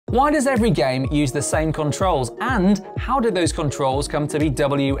Why does every game use the same controls, and how did those controls come to be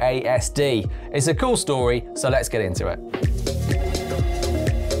WASD? It's a cool story, so let's get into it.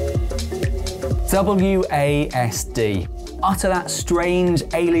 WASD. Utter that strange,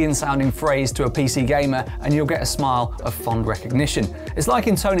 alien-sounding phrase to a PC gamer and you'll get a smile of fond recognition. It's like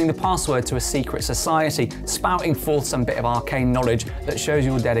intoning the password to a secret society, spouting forth some bit of arcane knowledge that shows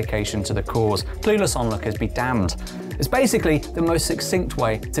your dedication to the cause. Clueless onlookers be damned. It's basically the most succinct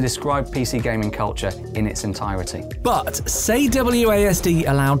way to describe PC gaming culture in its entirety. But say WASD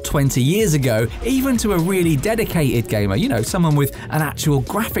allowed 20 years ago, even to a really dedicated gamer, you know, someone with an actual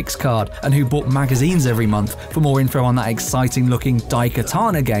graphics card and who bought magazines every month for more info on that exciting looking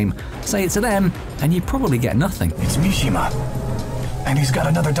Daikatana game. Say it to them and you probably get nothing. It's Mishima, and he's got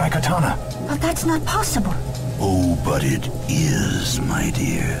another Daikatana. But that's not possible. Oh, but it is, my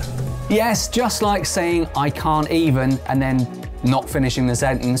dear. Yes, just like saying I can't even and then not finishing the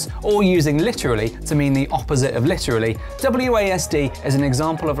sentence, or using literally to mean the opposite of literally, WASD is an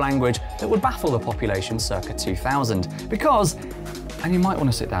example of language that would baffle the population circa 2000. Because, and you might want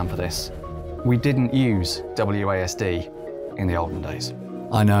to sit down for this, we didn't use WASD in the olden days.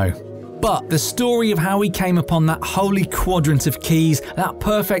 I know. But the story of how we came upon that holy quadrant of keys, that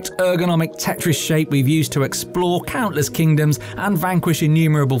perfect ergonomic Tetris shape we've used to explore countless kingdoms and vanquish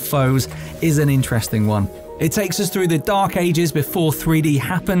innumerable foes, is an interesting one. It takes us through the dark ages before 3D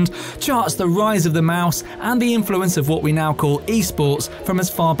happened, charts the rise of the mouse and the influence of what we now call esports from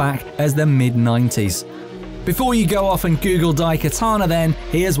as far back as the mid-90s. Before you go off and Google Daikatana then,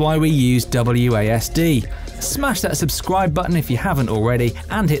 here's why we use WASD. Smash that subscribe button if you haven't already,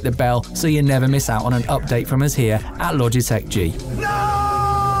 and hit the bell so you never miss out on an update from us here at Logitech G. No!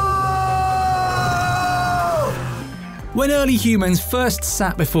 When early humans first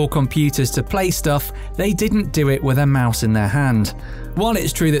sat before computers to play stuff, they didn't do it with a mouse in their hand. While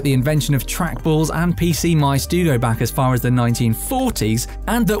it's true that the invention of trackballs and PC mice do go back as far as the 1940s,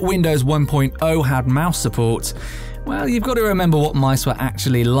 and that Windows 1.0 had mouse support, well, you've got to remember what mice were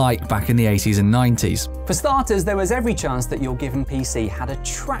actually like back in the 80s and 90s. For starters, there was every chance that your given PC had a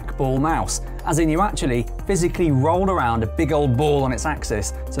trackball mouse, as in you actually physically rolled around a big old ball on its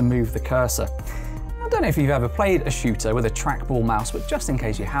axis to move the cursor. I don't know if you've ever played a shooter with a trackball mouse, but just in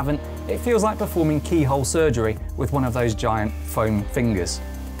case you haven't, it feels like performing keyhole surgery with one of those giant foam fingers.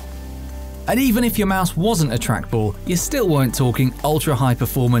 And even if your mouse wasn't a trackball, you still weren't talking ultra high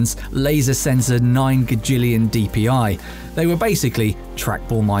performance, laser censored 9 gajillion DPI. They were basically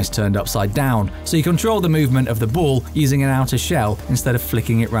trackball mice turned upside down, so you control the movement of the ball using an outer shell instead of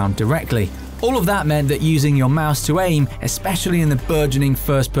flicking it round directly. All of that meant that using your mouse to aim, especially in the burgeoning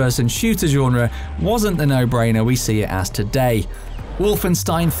first-person shooter genre, wasn't the no-brainer we see it as today.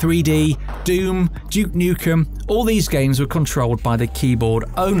 Wolfenstein 3D, Doom, Duke Nukem, all these games were controlled by the keyboard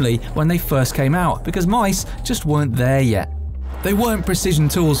only when they first came out because mice just weren't there yet. They weren't precision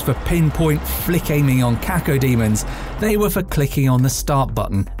tools for pinpoint flick aiming on cacodemons, they were for clicking on the start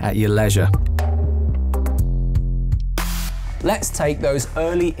button at your leisure. Let's take those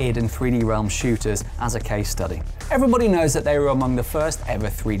early id and 3D Realm shooters as a case study. Everybody knows that they were among the first ever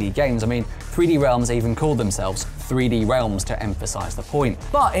 3D games. I mean, 3D Realms even called themselves 3D Realms to emphasize the point.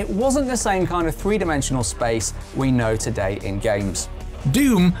 But it wasn't the same kind of three-dimensional space we know today in games.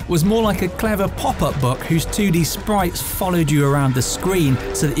 Doom was more like a clever pop-up book whose 2D sprites followed you around the screen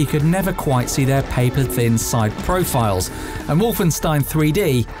so that you could never quite see their paper-thin side profiles. And Wolfenstein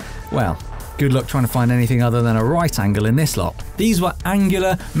 3D, well, good luck trying to find anything other than a right angle in this lot. These were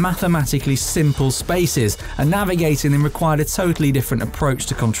angular, mathematically simple spaces, and navigating them required a totally different approach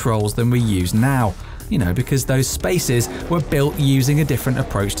to controls than we use now. You know, because those spaces were built using a different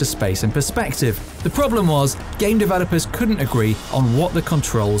approach to space and perspective. The problem was, game developers couldn't agree on what the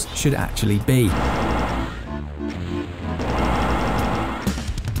controls should actually be.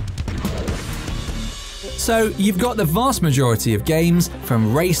 So you've got the vast majority of games,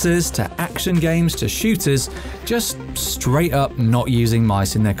 from racers to action games to shooters, just straight up not using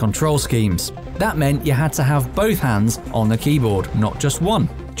mice in their control schemes. That meant you had to have both hands on the keyboard, not just one.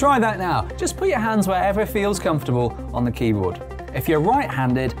 Try that now. Just put your hands wherever feels comfortable on the keyboard. If you're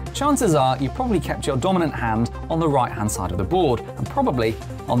right-handed, chances are you probably kept your dominant hand on the right-hand side of the board, and probably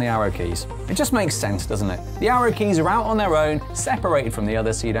on the arrow keys. It just makes sense, doesn't it? The arrow keys are out on their own, separated from the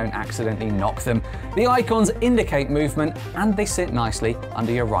others so you don't accidentally knock them. The icons indicate movement, and they sit nicely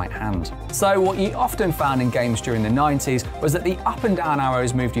under your right hand. So what you often found in games during the 90s was that the up and down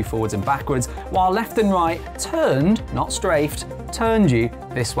arrows moved you forwards and backwards, while left and right turned, not strafed, turned you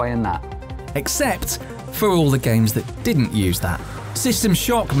this way and that. Except for all the games that didn't use that. System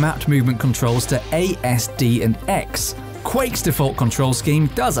Shock mapped movement controls to A, S, D and X. Quake's default control scheme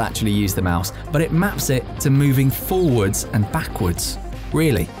does actually use the mouse, but it maps it to moving forwards and backwards.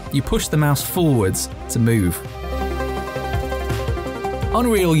 Really, you push the mouse forwards to move.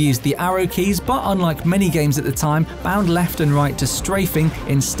 Unreal used the arrow keys, but unlike many games at the time, bound left and right to strafing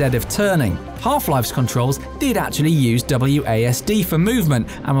instead of turning. Half-Life's controls did actually use WASD for movement,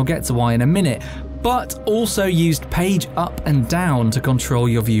 and we'll get to why in a minute, but also used page up and down to control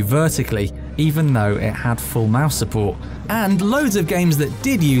your view vertically, even though it had full mouse support. And loads of games that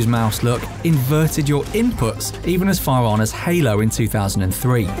did use mouse look inverted your inputs, even as far on as Halo in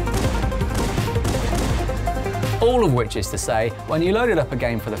 2003. All of which is to say, when you loaded up a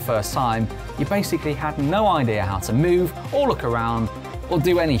game for the first time, you basically had no idea how to move, or look around, or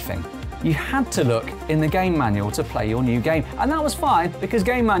do anything. You had to look in the game manual to play your new game, and that was fine because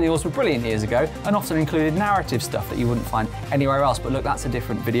game manuals were brilliant years ago and often included narrative stuff that you wouldn't find anywhere else, but look, that's a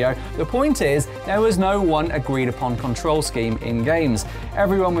different video. The point is, there was no one agreed upon control scheme in games.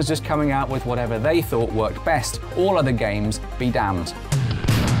 Everyone was just coming out with whatever they thought worked best. All other games be damned.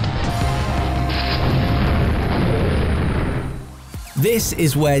 This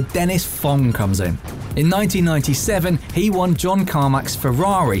is where Dennis Fong comes in. In 1997, he won John Carmack's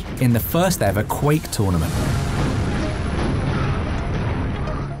Ferrari in the first ever Quake tournament.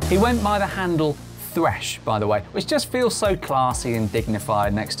 He went by the handle Thresh, by the way, which just feels so classy and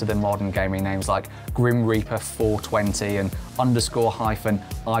dignified next to the modern gaming names like Grim Reaper 420 and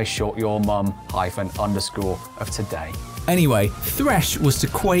 _I shot your mum _ of today. Anyway, Thresh was to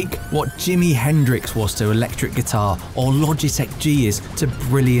Quake what Jimi Hendrix was to electric guitar, or Logitech G is to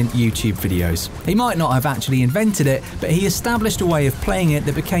brilliant YouTube videos. He might not have actually invented it, but he established a way of playing it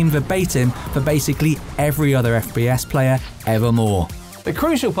that became verbatim for basically every other FPS player evermore. The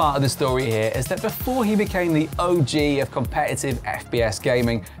crucial part of the story here is that before he became the OG of competitive FPS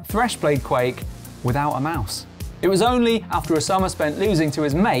gaming, Thresh played Quake without a mouse. It was only after a summer spent losing to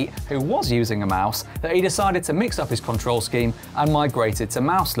his mate, who was using a mouse, that he decided to mix up his control scheme and migrated to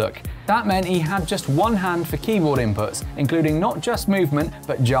mouse look. That meant he had just one hand for keyboard inputs, including not just movement,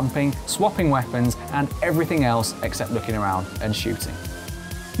 but jumping, swapping weapons, and everything else except looking around and shooting.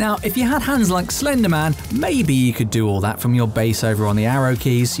 Now, if you had hands like Slender Man, maybe you could do all that from your base over on the arrow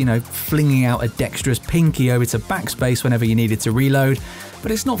keys, you know, flinging out a dexterous pinky over to backspace whenever you needed to reload, but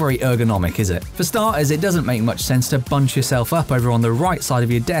it's not very ergonomic, is it? For starters, it doesn't make much sense to bunch yourself up over on the right side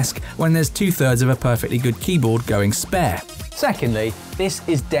of your desk when there's 2/3 of a perfectly good keyboard going spare. Secondly, this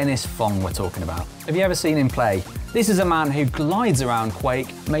is Dennis Fong we're talking about. Have you ever seen him play? This is a man who glides around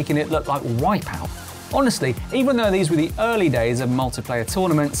Quake, making it look like Wipeout. Honestly, even though these were the early days of multiplayer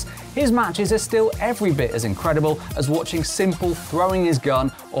tournaments, his matches are still every bit as incredible as watching Simple throwing his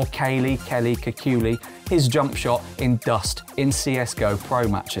gun or Kelly Kakuli his jump shot in Dust in CSGO Pro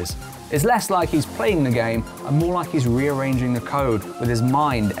matches. It's less like he's playing the game and more like he's rearranging the code with his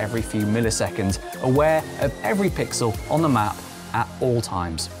mind every few milliseconds, aware of every pixel on the map at all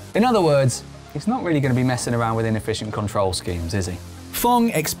times. In other words, he's not really going to be messing around with inefficient control schemes, is he? Fong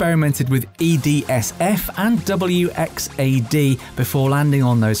experimented with EDSF and WXAD before landing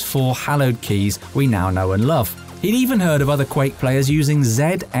on those 4 hallowed keys we now know and love. He'd even heard of other Quake players using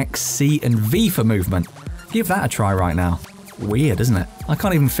Z, X, C and V for movement. Give that a try right now. Weird, isn't it? I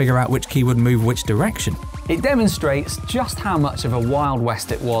can't even figure out which key would move which direction. It demonstrates just how much of a Wild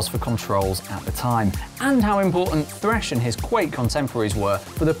West it was for controls at the time, and how important Thresh and his Quake contemporaries were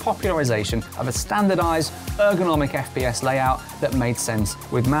for the popularization of a standardized, ergonomic FPS layout that made sense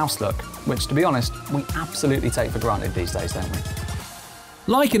with mouse look, which, to be honest, we absolutely take for granted these days, don't we?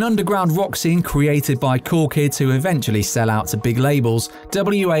 Like an underground rock scene created by cool kids who eventually sell out to big labels,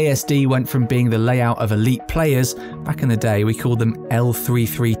 WASD went from being the layout of elite players, back in the day we called them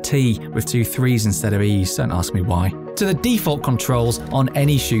L33T with 2 3s instead of E's, don't ask me why, to the default controls on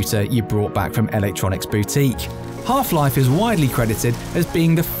any shooter you brought back from Electronics Boutique. Half-Life is widely credited as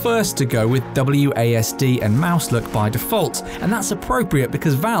being the first to go with WASD and mouse look by default, and that's appropriate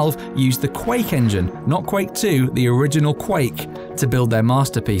because Valve used the Quake engine, not Quake 2, the original Quake, to build their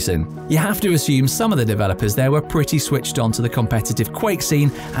masterpiece in. You have to assume some of the developers there were pretty switched on to the competitive Quake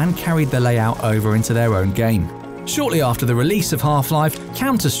scene and carried the layout over into their own game. Shortly after the release of Half-Life,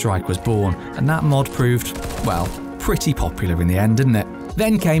 Counter-Strike was born, and that mod proved, well, pretty popular in the end, didn't it?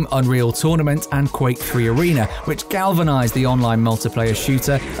 Then came Unreal Tournament and Quake 3 Arena, which galvanized the online multiplayer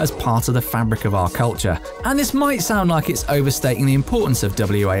shooter as part of the fabric of our culture. And this might sound like it's overstating the importance of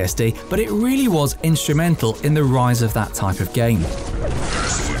WASD, but it really was instrumental in the rise of that type of game.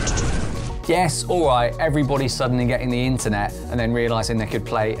 Yes, alright, everybody suddenly getting the internet and then realizing they could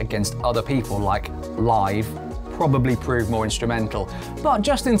play against other people, like live, probably prove more instrumental. But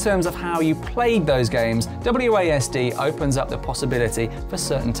just in terms of how you played those games, WASD opens up the possibility for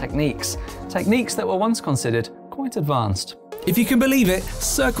certain techniques that were once considered quite advanced. If you can believe it,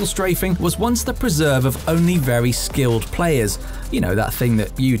 circle strafing was once the preserve of only very skilled players. You know, that thing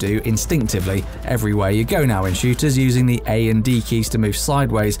that you do instinctively everywhere you go now in shooters, using the A and D keys to move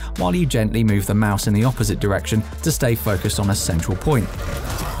sideways while you gently move the mouse in the opposite direction to stay focused on a central point.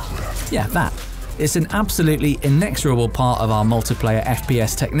 Yeah, that. It's an absolutely inexorable part of our multiplayer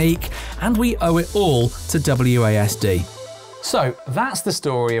FPS technique, and we owe it all to WASD. So that's the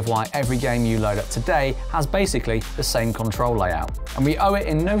story of why every game you load up today has basically the same control layout. And we owe it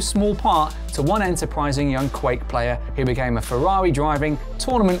in no small part to one enterprising young Quake player who became a Ferrari-driving,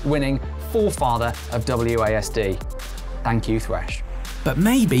 tournament-winning forefather of WASD. Thank you, Thresh. But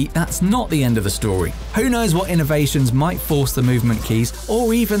maybe that's not the end of the story. Who knows what innovations might force the movement keys,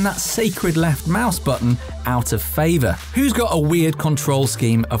 or even that sacred left mouse button, out of favour? Who's got a weird control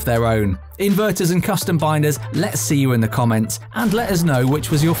scheme of their own? Inverters and custom binders, let's see you in the comments, and let us know which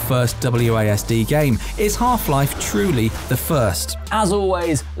was your first WASD game. Is Half-Life truly the first? As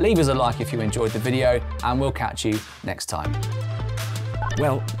always, leave us a like if you enjoyed the video, and we'll catch you next time.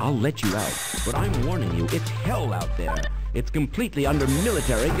 Well, I'll let you out, but I'm warning you, it's hell out there. It's completely under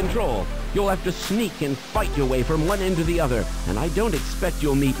military control. You'll have to sneak and fight your way from one end to the other, and I don't expect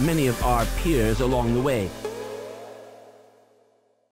you'll meet many of our peers along the way.